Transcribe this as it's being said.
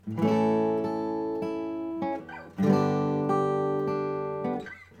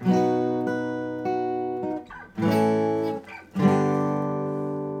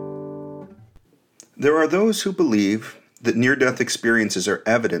There are those who believe that near-death experiences are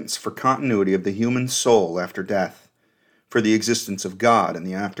evidence for continuity of the human soul after death, for the existence of God in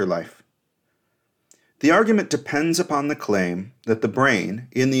the afterlife. The argument depends upon the claim that the brain,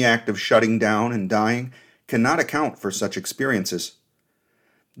 in the act of shutting down and dying, cannot account for such experiences.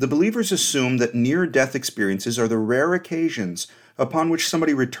 The believers assume that near-death experiences are the rare occasions upon which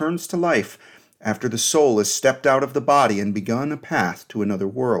somebody returns to life after the soul has stepped out of the body and begun a path to another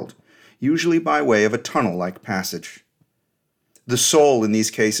world, usually by way of a tunnel-like passage. The soul, in these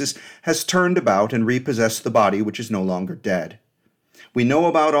cases, has turned about and repossessed the body which is no longer dead. We know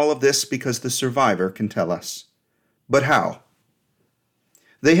about all of this because the survivor can tell us. But how?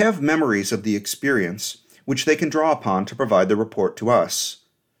 They have memories of the experience, which they can draw upon to provide the report to us.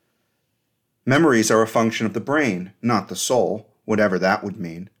 Memories are a function of the brain, not the soul, whatever that would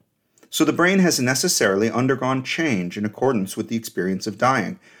mean. So the brain has necessarily undergone change in accordance with the experience of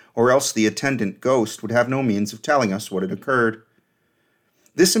dying, or else the attendant ghost would have no means of telling us what had occurred.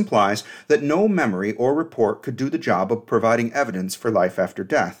 This implies that no memory or report could do the job of providing evidence for life after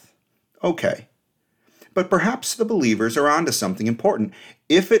death. Okay. But perhaps the believers are onto something important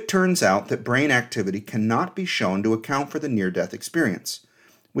if it turns out that brain activity cannot be shown to account for the near-death experience.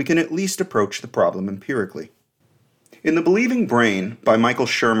 We can at least approach the problem empirically. In The Believing Brain by Michael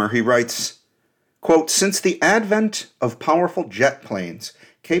Shermer, he writes, quote, "Since the advent of powerful jet planes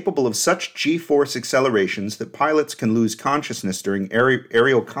capable of such G-force accelerations that pilots can lose consciousness during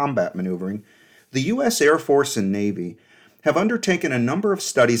aerial combat maneuvering, the U.S. Air Force and Navy have undertaken a number of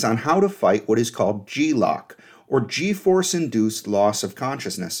studies on how to fight what is called G-lock, or G-force-induced loss of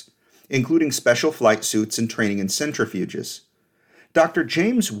consciousness, including special flight suits and training in centrifuges. Dr.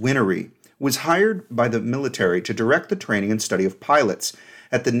 James Winery was hired by the military to direct the training and study of pilots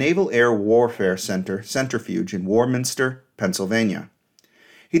at the Naval Air Warfare Center Centrifuge in Warminster, Pennsylvania.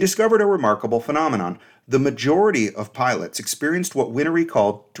 He discovered a remarkable phenomenon. The majority of pilots experienced what Winery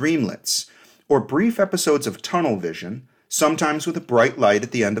called dreamlets, or brief episodes of tunnel vision, sometimes with a bright light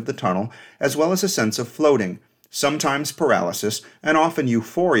at the end of the tunnel, as well as a sense of floating, sometimes paralysis, and often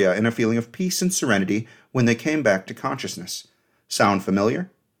euphoria and a feeling of peace and serenity when they came back to consciousness. Sound familiar?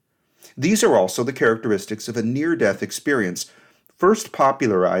 These are also the characteristics of a near-death experience, first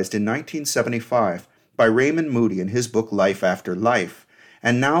popularized in 1975 by Raymond Moody in his book Life After Life,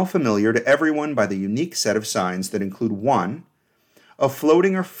 and now familiar to everyone by the unique set of signs that include 1. A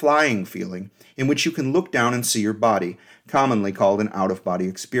floating or flying feeling in which you can look down and see your body, commonly called an out-of-body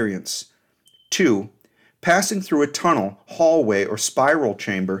experience. 2. Passing through a tunnel, hallway, or spiral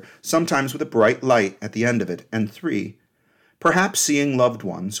chamber, sometimes with a bright light at the end of it. And 3. Perhaps seeing loved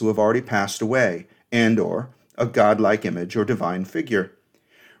ones who have already passed away, and/or a godlike image or divine figure.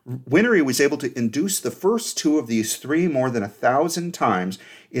 Winery was able to induce the first 2 of these 3 more than 1,000 times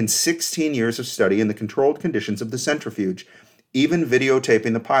in 16 years of study in the controlled conditions of the centrifuge, even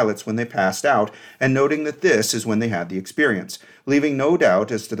videotaping the pilots when they passed out and noting that this is when they had the experience, leaving no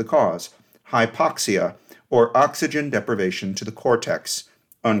doubt as to the cause, hypoxia, or oxygen deprivation to the cortex."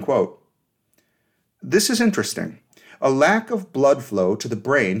 Unquote. This is interesting. A lack of blood flow to the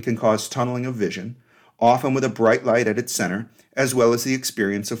brain can cause tunneling of vision, often with a bright light at its center, as well as the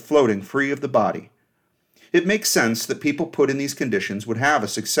experience of floating free of the body. It makes sense that people put in these conditions would have a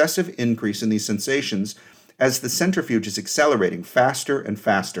successive increase in these sensations as the centrifuge is accelerating faster and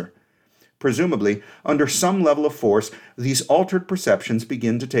faster. Presumably, under some level of force, these altered perceptions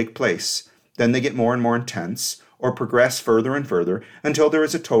begin to take place. Then they get more and more intense, or progress further and further, until there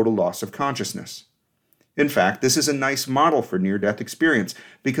is a total loss of consciousness. In fact, this is a nice model for near-death experience,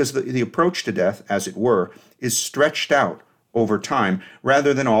 because the approach to death, as it were, is stretched out over time,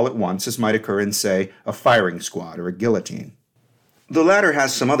 rather than all at once as might occur in, say, a firing squad or a guillotine. The latter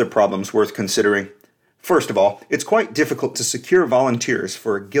has some other problems worth considering. First of all, it's quite difficult to secure volunteers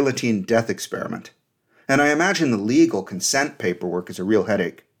for a guillotine death experiment, and I imagine the legal consent paperwork is a real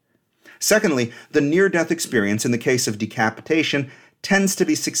headache. Secondly, the near-death experience in the case of decapitation tends to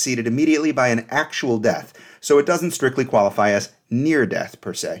be succeeded immediately by an actual death, so it doesn't strictly qualify as near death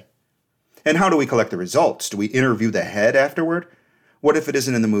per se. And how do we collect the results? Do we interview the head afterward? What if it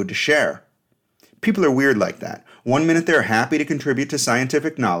isn't in the mood to share? People are weird like that. One minute they're happy to contribute to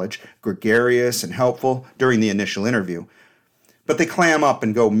scientific knowledge, gregarious and helpful during the initial interview, but they clam up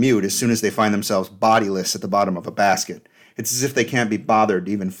and go mute as soon as they find themselves bodiless at the bottom of a basket. It's as if they can't be bothered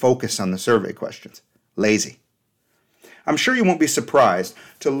to even focus on the survey questions. Lazy. I'm sure you won't be surprised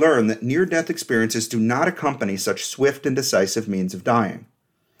to learn that near-death experiences do not accompany such swift and decisive means of dying.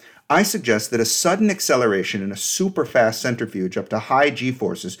 I suggest that a sudden acceleration in a super-fast centrifuge up to high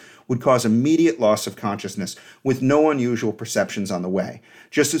g-forces would cause immediate loss of consciousness with no unusual perceptions on the way,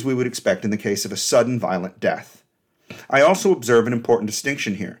 just as we would expect in the case of a sudden violent death. I also observe an important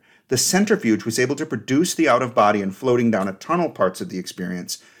distinction here. The centrifuge was able to produce the out-of-body and floating down a tunnel parts of the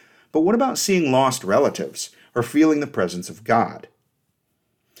experience, but what about seeing lost relatives or feeling the presence of God?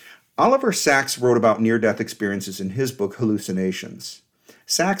 Oliver Sacks wrote about near-death experiences in his book Hallucinations.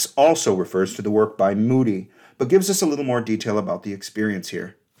 Sacks also refers to the work by Moody, but gives us a little more detail about the experience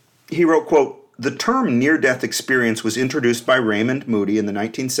here. He wrote, quote, "The term near-death experience was introduced by Raymond Moody in the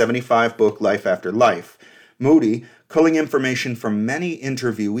 1975 book Life After Life. Moody, culling information from many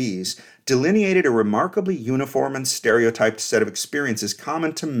interviewees, delineated a remarkably uniform and stereotyped set of experiences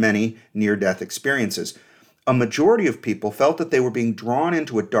common to many near-death experiences. A majority of people felt that they were being drawn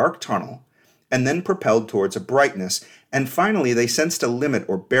into a dark tunnel and then propelled towards a brightness, and finally they sensed a limit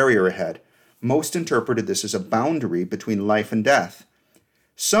or barrier ahead. Most interpreted this as a boundary between life and death.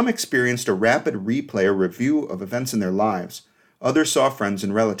 Some experienced a rapid replay or review of events in their lives. Others saw friends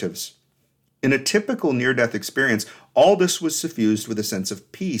and relatives. In a typical near-death experience, all this was suffused with a sense of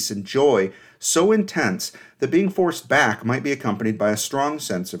peace and joy so intense that being forced back might be accompanied by a strong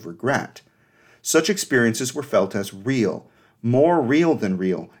sense of regret. Such experiences were felt as real, more real than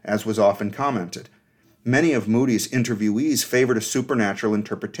real, as was often commented. Many of Moody's interviewees favored a supernatural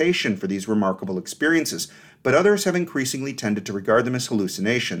interpretation for these remarkable experiences, but others have increasingly tended to regard them as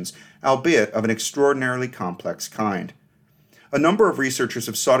hallucinations, albeit of an extraordinarily complex kind. A number of researchers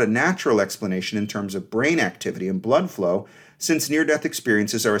have sought a natural explanation in terms of brain activity and blood flow, since near-death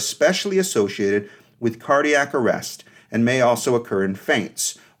experiences are especially associated with cardiac arrest and may also occur in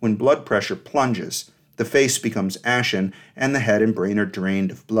faints, when blood pressure plunges, the face becomes ashen, and the head and brain are drained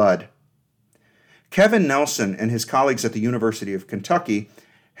of blood. Kevin Nelson and his colleagues at the University of Kentucky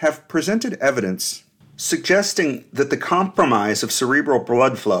have presented evidence suggesting that the compromise of cerebral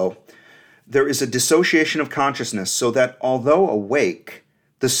blood flow, there is a dissociation of consciousness so that, although awake,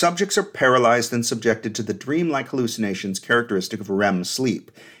 the subjects are paralyzed and subjected to the dreamlike hallucinations characteristic of REM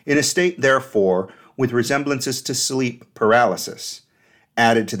sleep, in a state, therefore, with resemblances to sleep paralysis.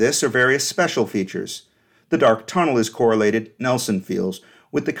 Added to this are various special features. The dark tunnel is correlated, Nelson feels,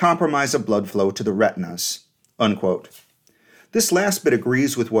 with the compromise of blood flow to the retinas." Unquote. This last bit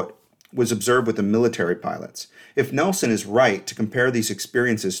agrees with what was observed with the military pilots. If Nelson is right to compare these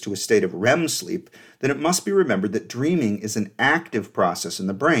experiences to a state of REM sleep, then it must be remembered that dreaming is an active process in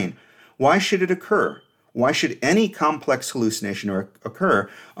the brain. Why should it occur? Why should any complex hallucination occur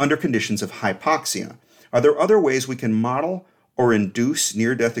under conditions of hypoxia? Are there other ways we can model or induce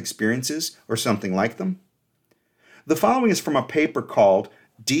near-death experiences or something like them? The following is from a paper called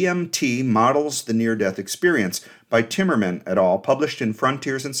DMT Models the Near-Death Experience by Timmermann et al., published in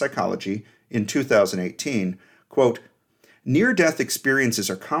Frontiers in Psychology in 2018. Quote, "Near-death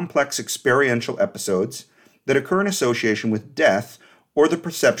experiences are complex experiential episodes that occur in association with death or the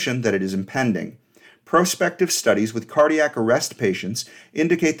perception that it is impending. Prospective studies with cardiac arrest patients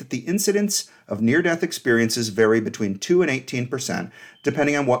indicate that the incidence of near-death experiences vary between 2 and 18%,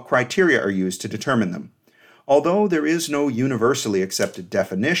 depending on what criteria are used to determine them. Although there is no universally accepted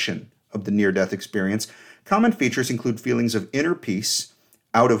definition of the near-death experience, common features include feelings of inner peace,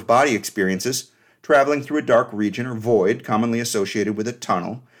 out-of-body experiences, traveling through a dark region or void commonly associated with a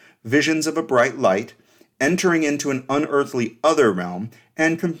tunnel, visions of a bright light, entering into an unearthly other realm,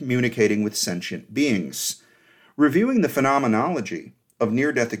 and communicating with sentient beings. Reviewing the phenomenology of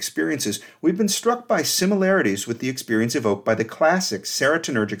near-death experiences, we've been struck by similarities with the experience evoked by the classic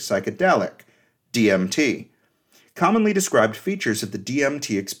serotonergic psychedelic, DMT. Commonly described features of the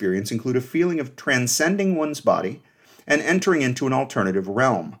DMT experience include a feeling of transcending one's body and entering into an alternative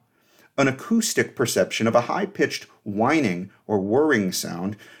realm, an acoustic perception of a high-pitched whining or whirring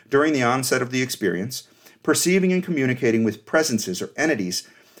sound during the onset of the experience, perceiving and communicating with presences or entities,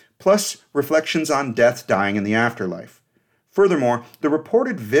 plus reflections on death, dying, and the afterlife. Furthermore, the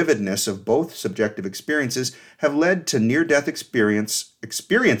reported vividness of both subjective experiences have led to near-death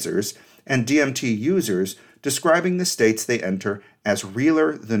experiencers and DMT users describing the states they enter as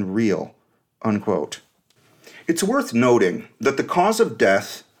realer than real." Unquote. It's worth noting that the cause of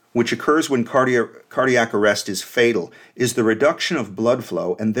death, which occurs when cardiac arrest is fatal, is the reduction of blood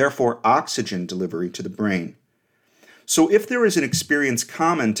flow and therefore oxygen delivery to the brain. So if there is an experience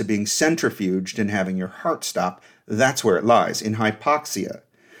common to being centrifuged and having your heart stop, that's where it lies, in hypoxia.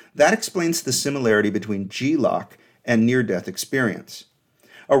 That explains the similarity between G-lock and near-death experience.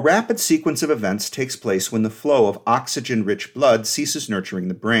 A rapid sequence of events takes place when the flow of oxygen-rich blood ceases nurturing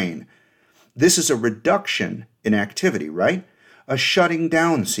the brain. This is a reduction in activity, right? a shutting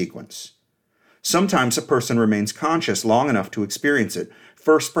down sequence. Sometimes a person remains conscious long enough to experience it,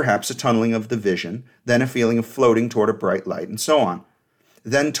 first perhaps a tunneling of the vision, then a feeling of floating toward a bright light, and so on.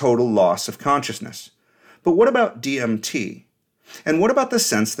 Then total loss of consciousness. But what about DMT? And what about the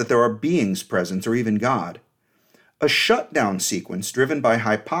sense that there are beings present or even God? A shutdown sequence driven by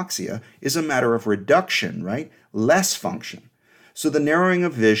hypoxia is a matter of reduction, right? Less function. So the narrowing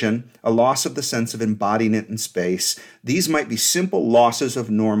of vision, a loss of the sense of embodiment in space, these might be simple losses of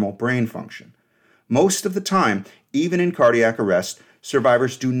normal brain function. Most of the time, even in cardiac arrest,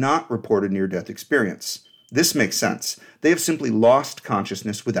 survivors do not report a near-death experience. This makes sense. They have simply lost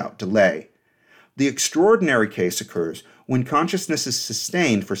consciousness without delay. The extraordinary case occurs when consciousness is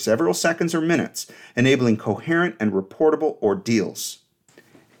sustained for several seconds or minutes, enabling coherent and reportable ordeals.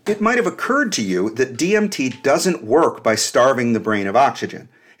 It might have occurred to you that DMT doesn't work by starving the brain of oxygen,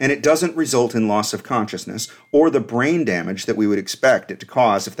 and it doesn't result in loss of consciousness or the brain damage that we would expect it to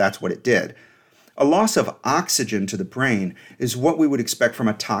cause if that's what it did. A loss of oxygen to the brain is what we would expect from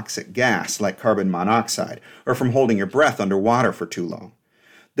a toxic gas like carbon monoxide, or from holding your breath underwater for too long.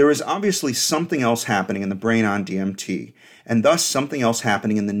 There is obviously something else happening in the brain on DMT, and thus something else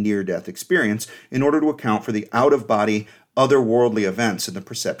happening in the near-death experience in order to account for the out-of-body, otherworldly events in the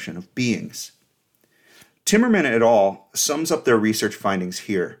perception of beings. Timmermann et al. Sums up their research findings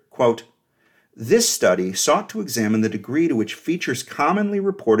here. Quote, "This study sought to examine the degree to which features commonly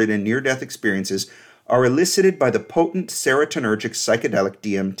reported in near-death experiences are elicited by the potent serotonergic psychedelic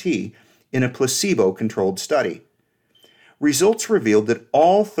DMT in a placebo-controlled study. Results revealed that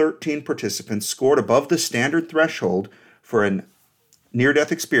all 13 participants scored above the standard threshold for a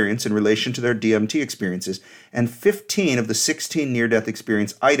near-death experience in relation to their DMT experiences, and 15 of the 16 near-death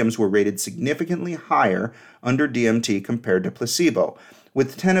experience items were rated significantly higher under DMT compared to placebo,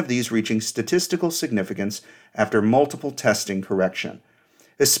 with 10 of these reaching statistical significance after multiple testing correction.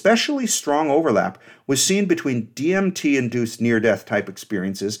 Especially strong overlap was seen between DMT-induced near-death type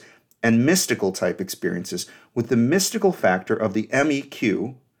experiences and mystical type experiences, with the mystical factor of the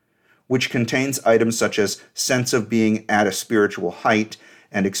MEQ, which contains items such as sense of being at a spiritual height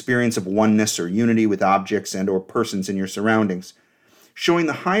and experience of oneness or unity with objects and or persons in your surroundings, showing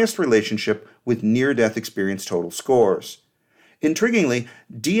the highest relationship with near-death experience total scores. Intriguingly,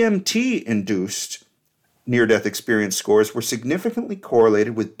 DMT-induced near-death experience scores were significantly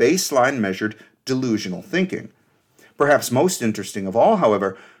correlated with baseline measured delusional thinking. Perhaps most interesting of all,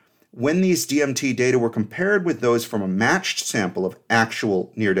 however, when these DMT data were compared with those from a matched sample of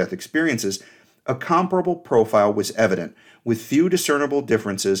actual near-death experiences, a comparable profile was evident, with few discernible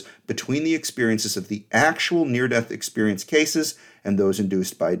differences between the experiences of the actual near-death experience cases and those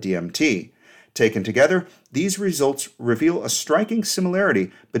induced by DMT. Taken together, these results reveal a striking similarity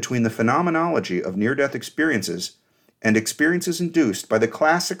between the phenomenology of near-death experiences and experiences induced by the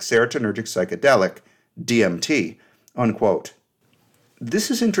classic serotonergic psychedelic, DMT." Unquote.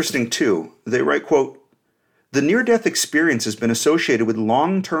 This is interesting too. They write, quote, "The near-death experience has been associated with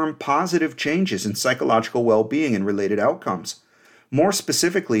long-term positive changes in psychological well-being and related outcomes. More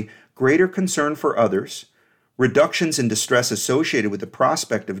specifically, greater concern for others, reductions in distress associated with the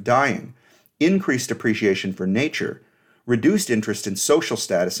prospect of dying, increased appreciation for nature, reduced interest in social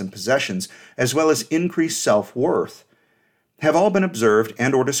status and possessions, as well as increased self-worth, have all been observed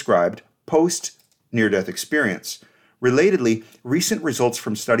and or described post-near-death experience. Relatedly, recent results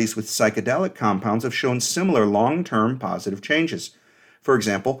from studies with psychedelic compounds have shown similar long-term positive changes. For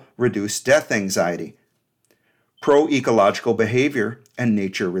example, reduced death anxiety, pro-ecological behavior and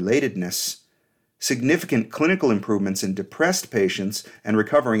nature relatedness, significant clinical improvements in depressed patients and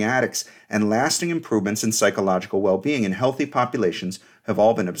recovering addicts, and lasting improvements in psychological well-being in healthy populations have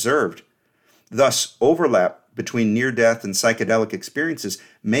all been observed. Thus, overlap between near-death and psychedelic experiences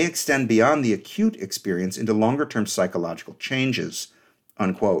may extend beyond the acute experience into longer-term psychological changes."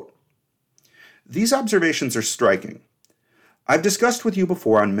 Unquote. These observations are striking. I've discussed with you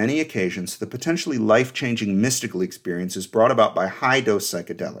before on many occasions the potentially life-changing mystical experiences brought about by high-dose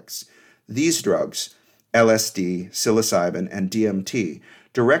psychedelics. These drugs, LSD, psilocybin, and DMT,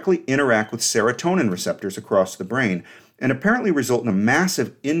 directly interact with serotonin receptors across the brain and apparently result in a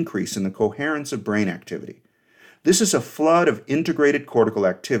massive increase in the coherence of brain activity. This is a flood of integrated cortical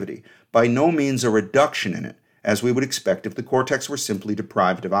activity, by no means a reduction in it, as we would expect if the cortex were simply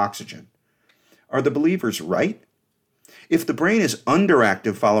deprived of oxygen. Are the believers right? If the brain is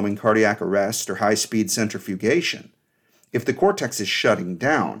underactive following cardiac arrest or high-speed centrifugation, if the cortex is shutting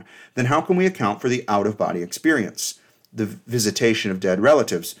down, then how can we account for the out-of-body experience, the visitation of dead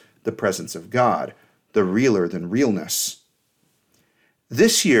relatives, the presence of God, the realer than realness?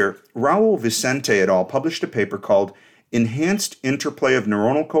 This year, Raul, Vicente et al. Published a paper called enhanced interplay of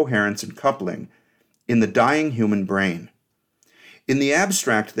neuronal coherence and coupling in the dying human brain. In the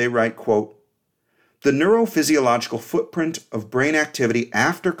abstract, they write, quote, "The neurophysiological footprint of brain activity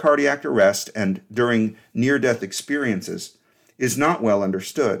after cardiac arrest and during near-death experiences is not well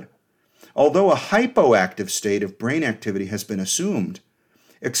understood. Although a hypoactive state of brain activity has been assumed,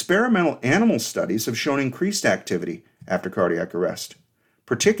 experimental animal studies have shown increased activity after cardiac arrest,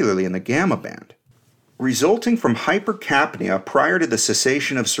 particularly in the gamma band, resulting from hypercapnia prior to the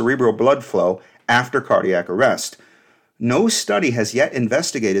cessation of cerebral blood flow after cardiac arrest. No study has yet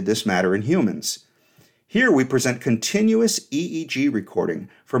investigated this matter in humans. Here we present continuous EEG recording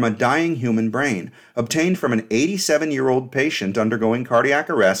from a dying human brain, obtained from an 87-year-old patient undergoing cardiac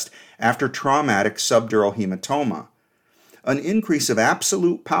arrest after traumatic subdural hematoma. An increase of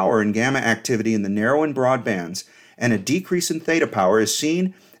absolute power in gamma activity in the narrow and broad bands and a decrease in theta power is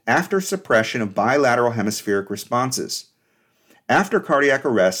seen after suppression of bilateral hemispheric responses. After cardiac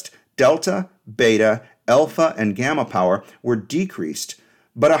arrest, delta, beta, alpha, and gamma power were decreased,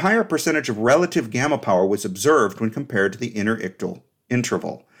 but a higher percentage of relative gamma power was observed when compared to the interictal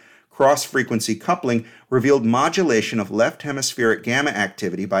interval. Cross-frequency coupling revealed modulation of left hemispheric gamma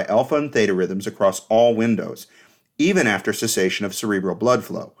activity by alpha and theta rhythms across all windows, even after cessation of cerebral blood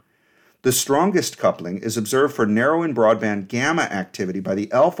flow. The strongest coupling is observed for narrow and broadband gamma activity by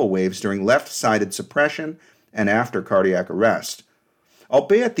the alpha waves during left-sided suppression and after cardiac arrest.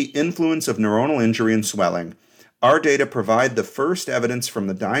 Albeit the influence of neuronal injury and swelling, our data provide the first evidence from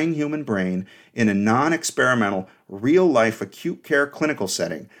the dying human brain in a non-experimental, real-life acute care clinical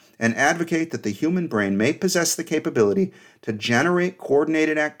setting and advocate that the human brain may possess the capability to generate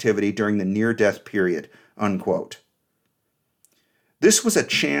coordinated activity during the near-death period," unquote. This was a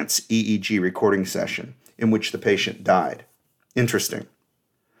chance EEG recording session in which the patient died. Interesting.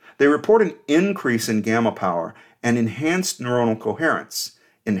 They report an increase in gamma power and enhanced neuronal coherence.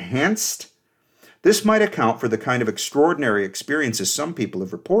 Enhanced? This might account for the kind of extraordinary experiences some people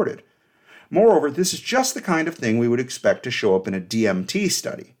have reported. Moreover, this is just the kind of thing we would expect to show up in a DMT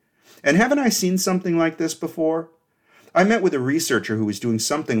study. And haven't I seen something like this before? I met with a researcher who was doing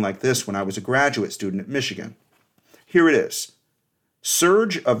something like this when I was a graduate student at Michigan. Here it is.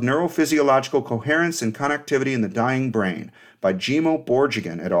 Surge of Neurophysiological Coherence and Connectivity in the Dying Brain by Jimo,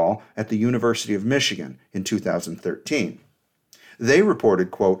 Borjigin et al. At the University of Michigan in 2013. They reported,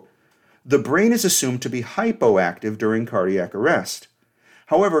 quote, "The brain is assumed to be hypoactive during cardiac arrest.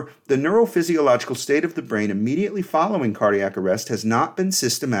 However, the neurophysiological state of the brain immediately following cardiac arrest has not been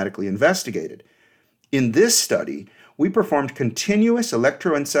systematically investigated. In this study, we performed continuous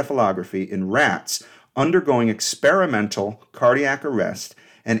electroencephalography in rats undergoing experimental cardiac arrest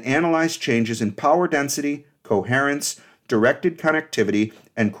and analyzed changes in power density, coherence, directed connectivity,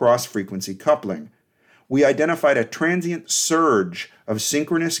 and cross-frequency coupling. We identified a transient surge of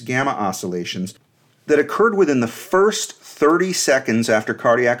synchronous gamma oscillations that occurred within the first 30 seconds after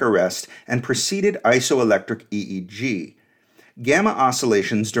cardiac arrest and preceded isoelectric EEG. Gamma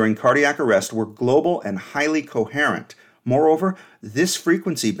oscillations during cardiac arrest were global and highly coherent. Moreover, this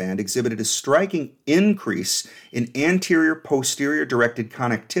frequency band exhibited a striking increase in anterior-posterior directed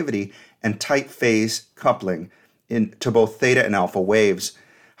connectivity and tight phase coupling to both theta and alpha waves.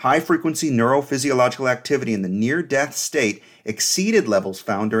 High-frequency neurophysiological activity in the near-death state exceeded levels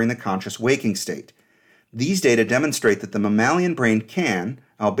found during the conscious waking state. These data demonstrate that the mammalian brain can,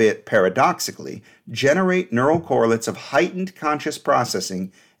 albeit paradoxically, generate neural correlates of heightened conscious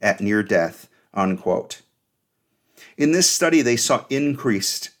processing at near death," unquote. In this study, they saw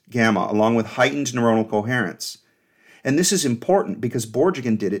increased gamma along with heightened neuronal coherence. And this is important because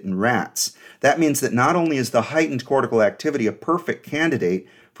Borjigin did it in rats. That means that not only is the heightened cortical activity a perfect candidate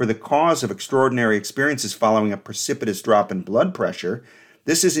for the cause of extraordinary experiences following a precipitous drop in blood pressure,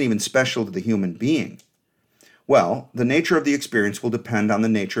 this isn't even special to the human being. Well, the nature of the experience will depend on the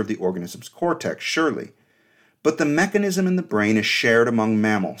nature of the organism's cortex, surely. But the mechanism in the brain is shared among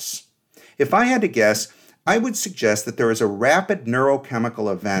mammals. If I had to guess, I would suggest that there is a rapid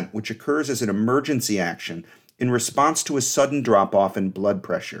neurochemical event which occurs as an emergency action in response to a sudden drop-off in blood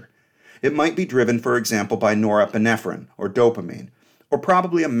pressure. It might be driven, for example, by norepinephrine or dopamine, or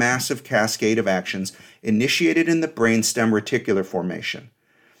probably a massive cascade of actions initiated in the brainstem reticular formation.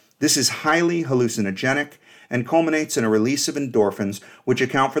 This is highly hallucinogenic and culminates in a release of endorphins which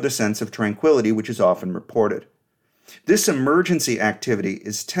account for the sense of tranquility which is often reported. This emergency activity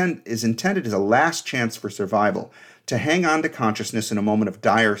is intended as a last chance for survival, to hang on to consciousness in a moment of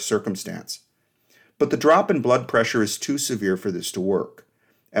dire circumstance. But the drop in blood pressure is too severe for this to work.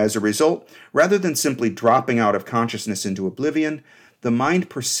 As a result, rather than simply dropping out of consciousness into oblivion, the mind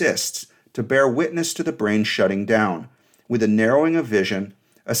persists to bear witness to the brain shutting down, with a narrowing of vision,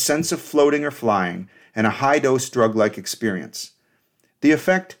 a sense of floating or flying, and a high-dose drug-like experience. The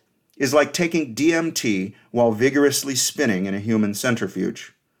effect is like taking DMT while vigorously spinning in a human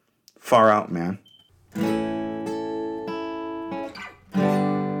centrifuge. Far out, man.